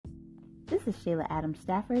This is Shayla Adams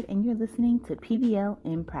Stafford, and you're listening to PBL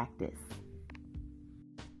in Practice.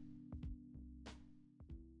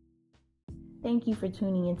 Thank you for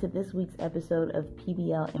tuning into this week's episode of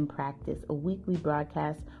PBL in Practice, a weekly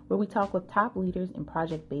broadcast where we talk with top leaders in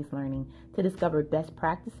project-based learning to discover best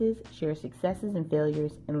practices, share successes and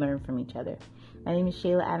failures, and learn from each other. My name is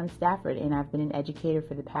Shayla Adams Stafford, and I've been an educator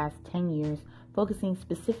for the past 10 years, focusing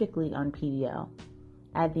specifically on PBL.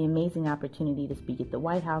 I had the amazing opportunity to speak at the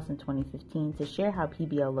White House in 2015 to share how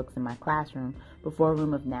PBL looks in my classroom before a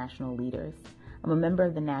room of national leaders. I'm a member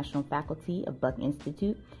of the national faculty of Buck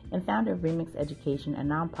Institute and founder of Remix Education, a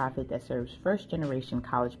nonprofit that serves first-generation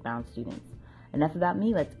college-bound students. Enough about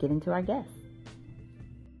me, let's get into our guests.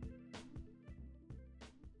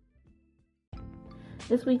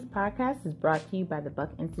 This week's podcast is brought to you by the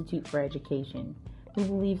Buck Institute for Education, who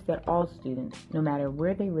believes that all students, no matter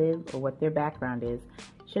where they live or what their background is,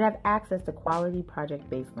 should have access to quality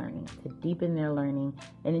project-based learning to deepen their learning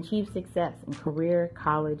and achieve success in career,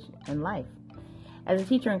 college, and life. As a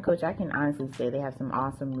teacher and coach, I can honestly say they have some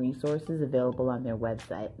awesome resources available on their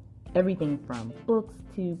website. Everything from books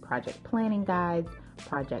to project planning guides,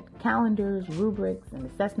 project calendars, rubrics, and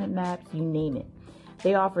assessment maps, you name it.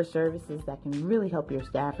 They offer services that can really help your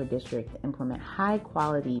staff or district implement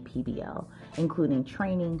high-quality PBL, including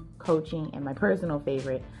training, coaching, and my personal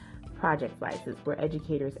favorite, project slices, where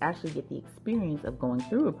educators actually get the experience of going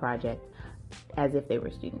through a project as if they were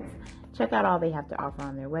students. Check out all they have to offer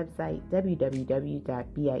on their website, www.bie.org.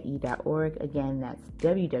 Again, that's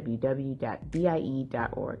www.bie.org.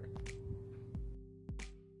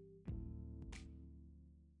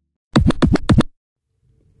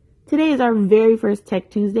 Today is our very first Tech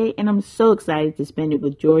Tuesday, and I'm so excited to spend it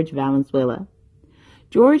with George Valenzuela.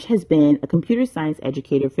 George has been a computer science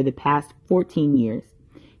educator for the past 14 years.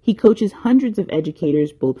 He coaches hundreds of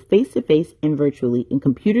educators both face-to-face and virtually in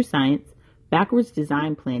computer science, backwards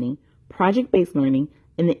design planning, project-based learning,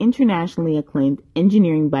 and the internationally acclaimed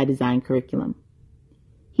Engineering by Design curriculum.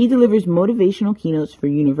 He delivers motivational keynotes for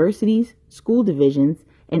universities, school divisions,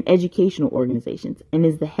 and educational organizations, and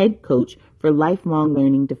is the head coach for Lifelong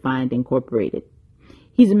Learning Defined Incorporated.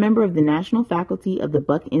 He's a member of the national faculty of the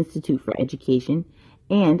Buck Institute for Education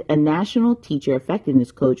and a national teacher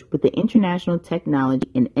effectiveness coach with the International Technology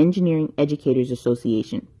and Engineering Educators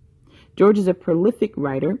Association. George is a prolific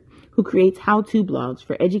writer who creates how-to blogs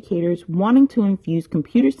for educators wanting to infuse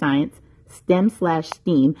computer science,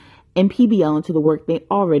 STEM/STEAM, and PBL into the work they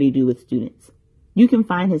already do with students. You can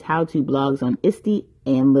find his how-to blogs on ISTE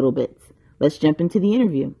and Little Bits. Let's jump into the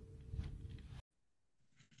interview.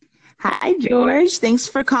 Hi, George. Thanks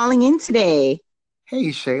for calling in today. Hey,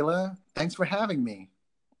 Shayla. Thanks for having me.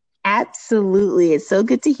 Absolutely. It's so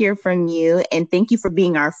good to hear from you. And thank you for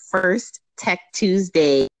being our first Tech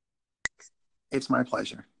Tuesday. It's my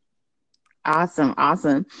pleasure.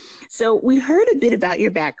 Awesome. So we heard a bit about your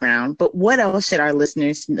background, but what else should our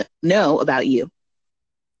listeners know about you?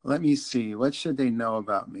 Let me see. What should they know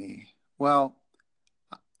about me? Well,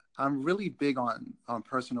 I'm really big on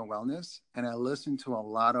personal wellness, and I listen to a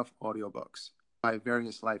lot of audiobooks by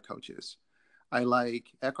various life coaches. I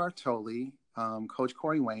like Eckhart Tolle, Coach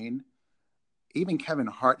Corey Wayne. Even Kevin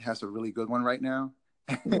Hart has a really good one right now.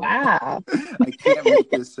 Wow. I can't make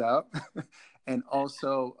this up. And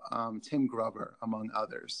also Tim Grover, among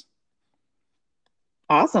others.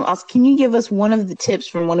 Awesome. Also, can you give us one of the tips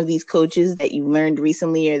from one of these coaches that you learned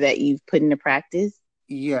recently or that you've put into practice?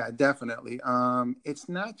 Yeah, definitely. It's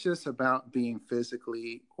not just about being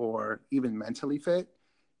physically or even mentally fit.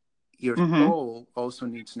 Your soul also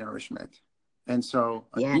needs nourishment. And so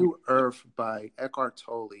A New Earth by Eckhart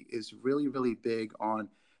Tolle is really, really big on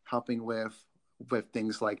helping with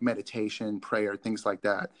things like meditation, prayer, things like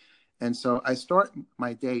that. And so I start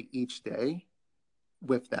my day each day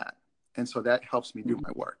with that. And so that helps me do my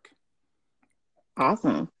work.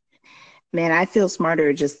 Awesome. Man, I feel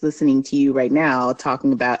smarter just listening to you right now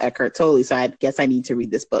talking about Eckhart Tolle. So I guess I need to read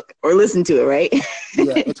this book or listen to it, right?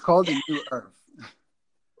 Yeah, it's called The New Earth.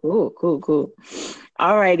 Cool.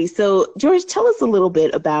 All righty. So George, tell us a little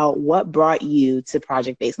bit about what brought you to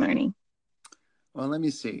project-based learning. Well, let me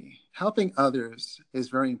see. Helping others is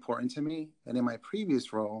very important to me. And in my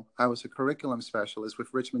previous role, I was a curriculum specialist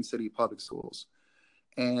with Richmond City Public Schools.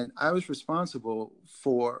 And I was responsible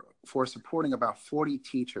for supporting about 40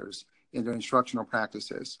 teachers in their instructional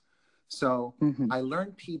practices. So I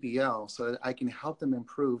learned PBL so that I can help them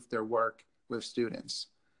improve their work with students.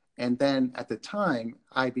 And then at the time,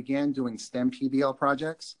 I began doing STEM PBL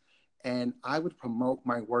projects, and I would promote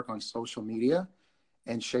my work on social media.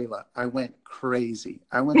 And Shayla, I went crazy.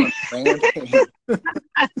 I went on a rampage.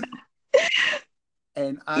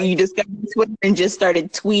 And You just got on Twitter and just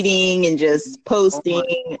started tweeting and just oh my,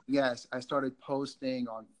 posting. yes, I started posting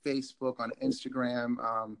on Facebook, on Instagram,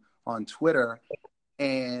 on Twitter,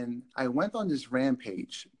 and I went on this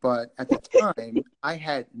rampage. But at the time, I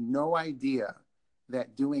had no idea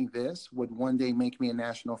that doing this would one day make me a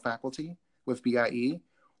national faculty with BIE,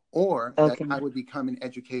 or that Okay. I would become an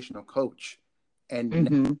educational coach and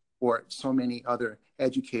Mm-hmm. support so many other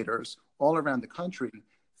educators all around the country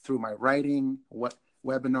through my writing,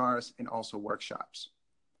 webinars, and also workshops.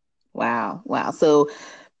 Wow. Wow. So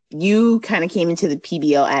you kind of came into the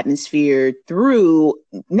PBL atmosphere through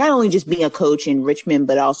not only just being a coach in Richmond,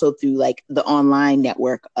 but also through like the online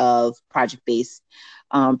network of project-based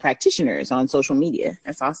practitioners on social media.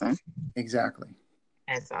 That's awesome. Exactly.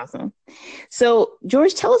 That's awesome. So,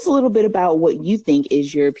 George, tell us a little bit about what you think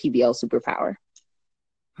is your PBL superpower.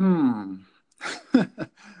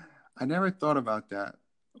 I never thought about that,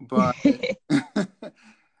 but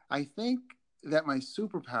I think that my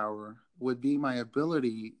superpower would be my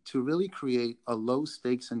ability to really create a low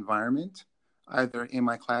stakes environment, either in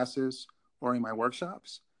my classes or in my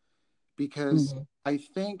workshops, because Mm-hmm. I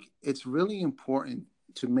think it's really important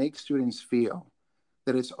to make students feel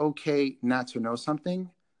that it's okay not to know something,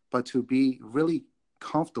 but to be really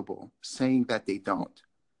comfortable saying that they don't.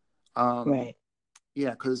 Um, Right.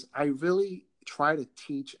 yeah, because I really try to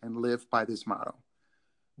teach and live by this motto.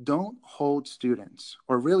 Don't hold students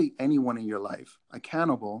or really anyone in your life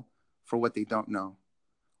accountable for what they don't know.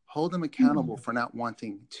 Hold them accountable Mm-hmm. for not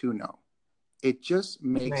wanting to know. It just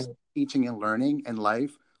makes Right. teaching and learning and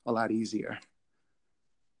life a lot easier.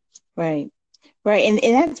 Right. Right. And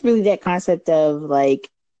that's really that concept of like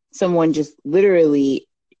someone just literally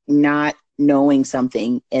not knowing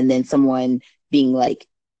something and then someone being like,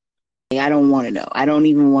 I don't want to know. I don't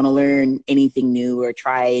even want to learn anything new or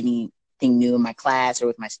try anything new in my class or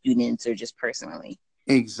with my students or just personally.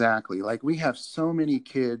 Exactly. Like we have so many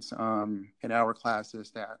kids in our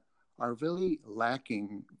classes that are really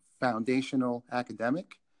lacking foundational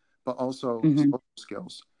academic, but also Mm-hmm. social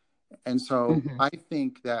skills. And so Mm-hmm. I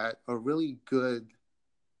think that a really good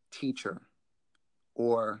teacher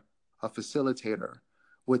or a facilitator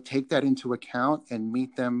would take that into account and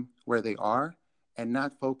meet them where they are and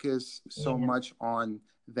not focus so Yeah. much on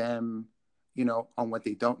them, on what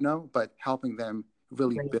they don't know, but helping them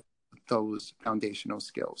really Right. build those foundational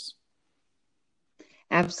skills.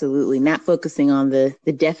 Absolutely. Not focusing on the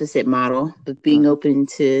deficit model, but being Mhm. open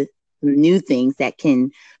to new things that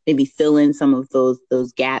can maybe fill in some of those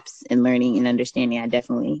gaps in learning and understanding. I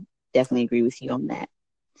definitely agree with you on that.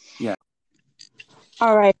 Yeah.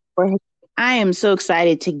 All right. Jorge. I am so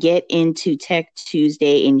excited to get into Tech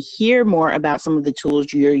Tuesday and hear more about some of the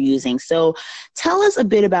tools you're using. So tell us a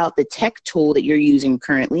bit about the tech tool that you're using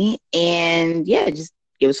currently. And yeah, just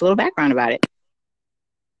give us a little background about it.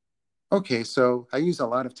 Okay, so I use a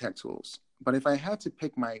lot of tech tools, but if I had to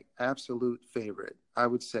pick my absolute favorite, I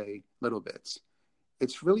would say Little Bits.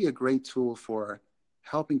 It's really a great tool for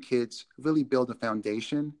helping kids really build a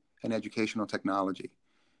foundation in educational technology.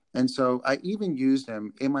 And so I even use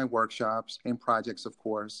them in my workshops and projects, of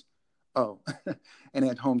course. Oh, and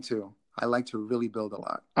at home too. I like to really build a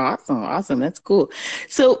lot. Awesome. Awesome. That's cool.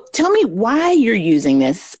 So tell me why you're using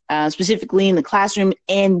this specifically in the classroom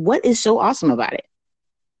and what is so awesome about it.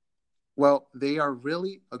 Well, they are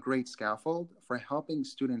really a great scaffold for helping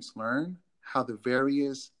students learn how the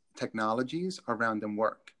various technologies around them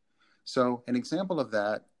work. So, an example of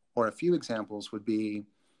that, or a few examples, would be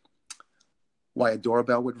why a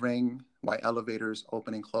doorbell would ring, why elevators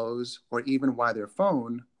open and close, or even why their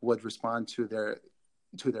phone would respond to their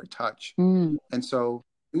touch. Mm, And so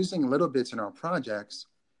using Little Bits in our projects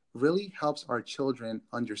really helps our children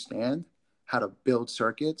understand how to build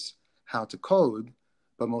circuits, how to code,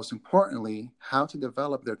 but most importantly, how to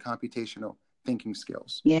develop their computational thinking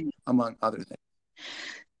skills, yeah, among other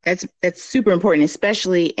things. that's super important,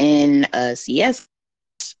 especially in CS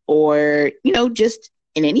or just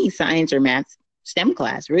in any science or math STEM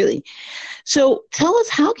class, really. So tell us,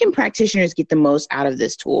 how can practitioners get the most out of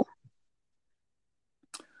this tool?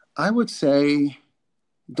 I would say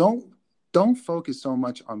don't don't focus so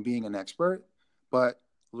much on being an expert, but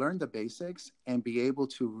learn the basics and be able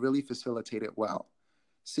to really facilitate it well.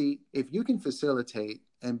 See, if you can facilitate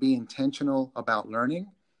and be intentional about learning,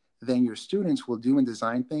 then your students will do and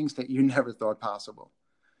design things that you never thought possible.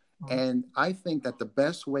 And I think that the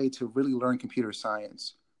best way to really learn computer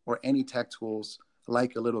science or any tech tools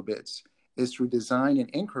like a Little Bits is through design and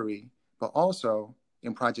inquiry, but also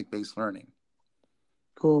in project-based learning.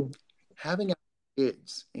 Cool. Having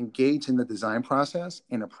kids engage in the design process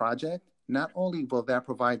in a project, not only will that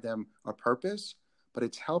provide them a purpose, but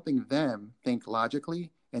it's helping them think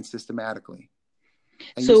logically and systematically.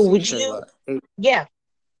 And you So see, would you, Kayla, yeah.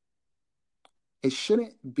 it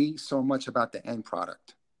shouldn't be so much about the end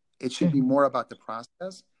product. It should be Mhm. more about the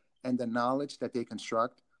process and the knowledge that they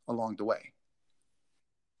construct along the way.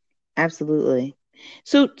 Absolutely.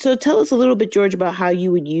 So tell us a little bit, George, about how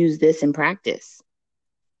you would use this in practice.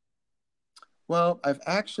 Well, I've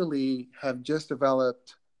actually have just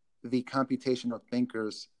developed the Computational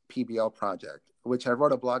Thinkers PBL project, which I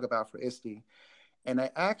wrote a blog about for ISTE. And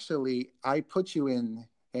I put you in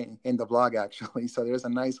the blog actually. So there's a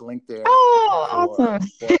nice link there Oh, for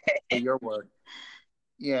awesome. for your work.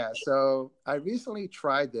 Yeah, so I recently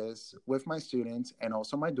tried this with my students and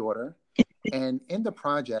also my daughter. And in the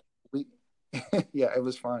project, we, yeah, it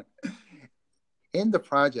was fun. In the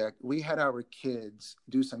project, we had our kids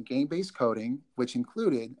do some game-based coding, which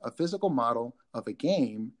included a physical model of a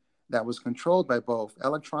game that was controlled by both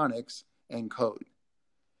electronics and code.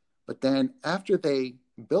 But then after they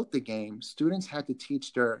built the game, students had to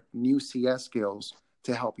teach their new CS skills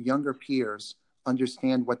to help younger peers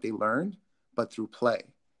understand what they learned, but through play.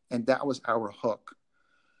 And that was our hook.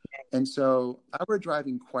 And so our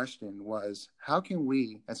driving question was, how can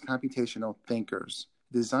we as computational thinkers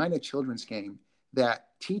design a children's game that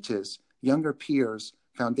teaches younger peers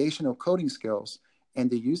foundational coding skills and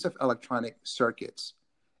the use of electronic circuits?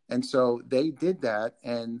 And so they did that,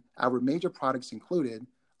 and our major products included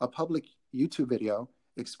a public YouTube video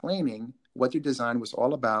explaining what their design was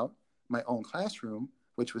all about, my own classroom,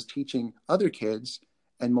 which was teaching other kids,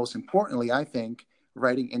 and most importantly, I think,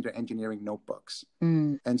 writing in their engineering notebooks.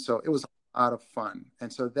 Mm. And so it was a lot of fun.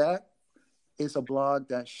 And so that is a blog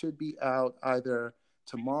that should be out either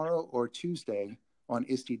tomorrow or Tuesday on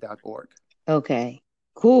ISTE.org. Okay.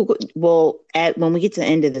 Cool. Well, when we get to the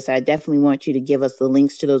end of this, I definitely want you to give us the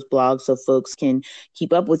links to those blogs so folks can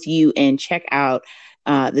keep up with you and check out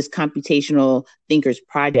this computational thinkers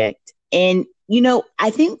project. And, I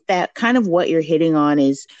think that kind of what you're hitting on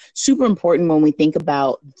is super important when we think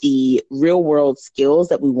about the real world skills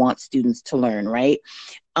that we want students to learn, right?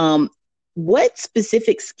 Um, what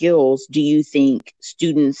specific skills do you think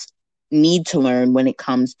students need to learn when it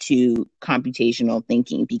comes to computational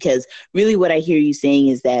thinking? Because really what I hear you saying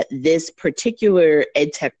is that this particular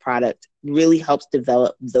EdTech product really helps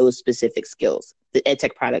develop those specific skills, the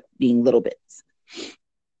EdTech product being Little Bits.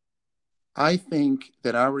 I think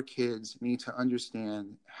that our kids need to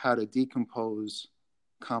understand how to decompose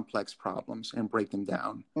complex problems and break them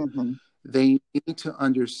down. Mm-hmm. They need to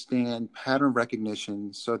understand pattern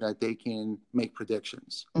recognition so that they can make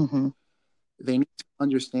predictions. Mm-hmm. They need to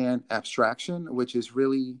understand abstraction, which is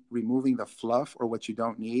really removing the fluff or what you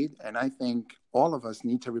don't need. And I think all of us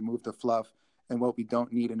need to remove the fluff and what we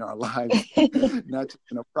don't need in our lives, not just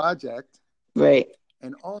in a project. Right.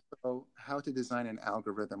 And also how to design an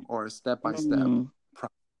algorithm or a step-by-step Mm-hmm. process.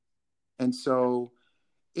 And so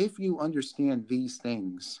if you understand these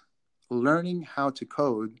things, learning how to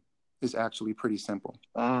code is actually pretty simple.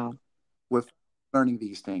 Wow. With learning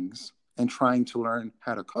these things and trying to learn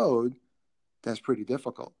how to code, that's pretty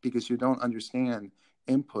difficult because you don't understand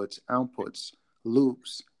inputs, outputs,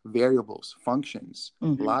 loops, variables, functions,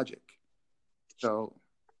 Mm-hmm. logic. So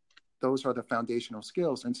those are the foundational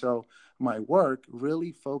skills. And so my work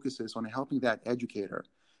really focuses on helping that educator,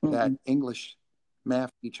 Mm-hmm. that English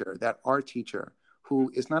math teacher, that art teacher,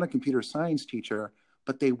 who is not a computer science teacher,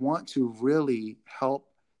 but they want to really help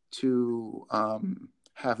to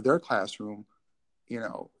have their classroom,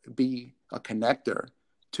 be a connector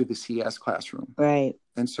to the CS classroom. Right.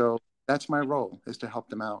 And so that's my role, is to help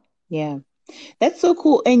them out. Yeah. That's so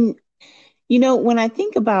cool. And, when I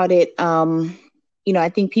think about it, I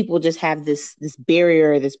think people just have this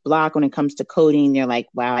barrier, this block when it comes to coding. They're like,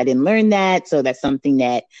 wow, I didn't learn that. So that's something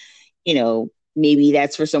that, maybe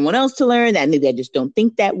that's for someone else to learn, that maybe I just don't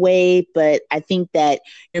think that way. But I think that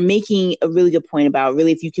you're making a really good point about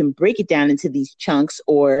really, if you can break it down into these chunks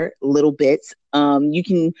or little bits, you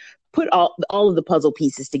can put all of the puzzle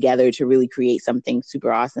pieces together to really create something super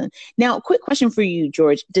awesome. Now, quick question for you,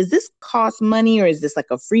 George. Does this cost money, or is this like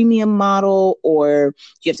a freemium model, or do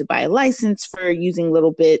you have to buy a license for using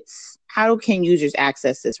Little Bits? How can users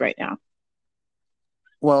access this right now?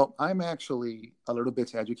 Well, I'm actually a Little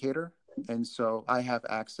Bits educator. And so I have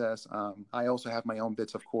access. I also have my own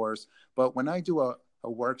bits, of course. But when I do a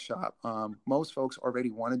workshop, most folks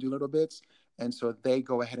already want to do Little Bits. And so they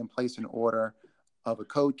go ahead and place an order of a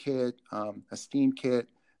code kit, a STEAM kit,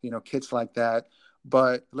 kits like that.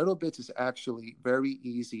 But Little Bits is actually very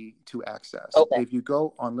easy to access. Okay. If you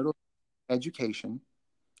go on Little Education,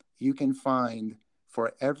 you can find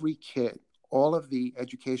for every kit all of the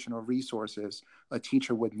educational resources a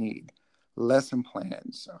teacher would need. lesson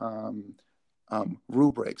plans,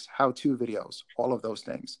 rubrics, how-to videos, all of those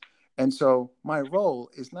things. And so my role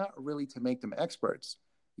is not really to make them experts.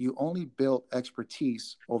 You only build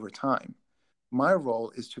expertise over time. My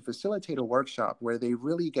role is to facilitate a workshop where they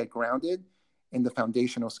really get grounded in the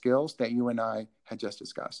foundational skills that you and I had just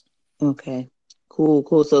discussed. Okay,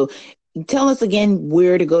 cool. So tell us again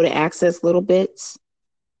where to go to access Little Bits.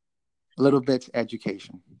 Little Bits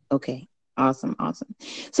Education. Okay, awesome.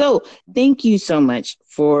 So thank you so much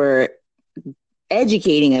for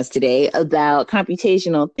educating us today about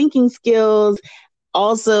computational thinking skills,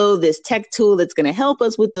 also this tech tool that's going to help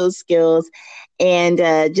us with those skills, and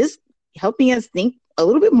just helping us think a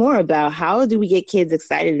little bit more about how do we get kids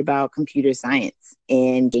excited about computer science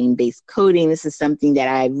and game-based coding. This is something that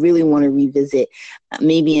I really want to revisit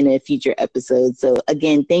maybe in a future episode. So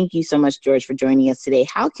again, thank you so much, George, for joining us today.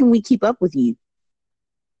 How can we keep up with you?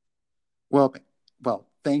 Well,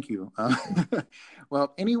 thank you.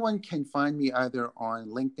 Well, anyone can find me either on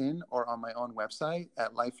LinkedIn or on my own website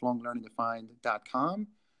at lifelonglearningdefined.com,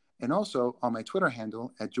 and also on my Twitter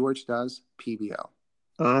handle at GeorgeDoesPBL.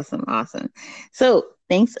 Awesome. So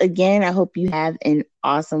thanks again. I hope you have an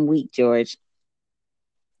awesome week, George.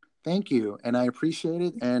 Thank you. And I appreciate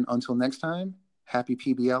it. And until next time, happy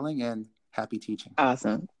PBLing and happy teaching.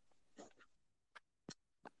 Awesome.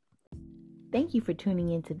 Thank you for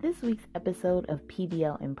tuning in to this week's episode of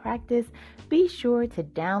PBL in Practice. Be sure to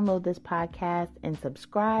download this podcast and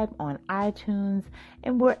subscribe on iTunes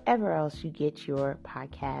and wherever else you get your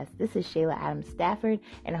podcast. This is Shayla Adams Stafford,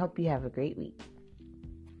 and I hope you have a great week.